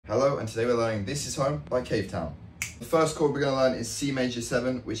Hello, and today we're learning This Is Home by Cavetown. The first chord we're going to learn is C major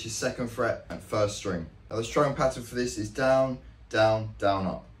 7, which is 2nd fret and 1st string. Now the strumming pattern for this is down, down, down,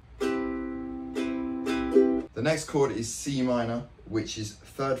 up. The next chord is C minor, which is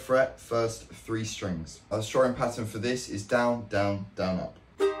 3rd fret, 1st 3 strings. Now the strumming pattern for this is down, down, down, up.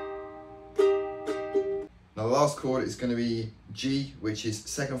 Now the last chord is going to be G, which is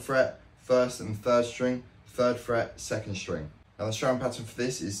 2nd fret, 1st and 3rd string, 3rd fret, 2nd string. Now the strumming pattern for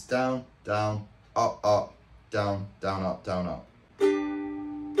this is down, down, up, up, down, down, up, down, up.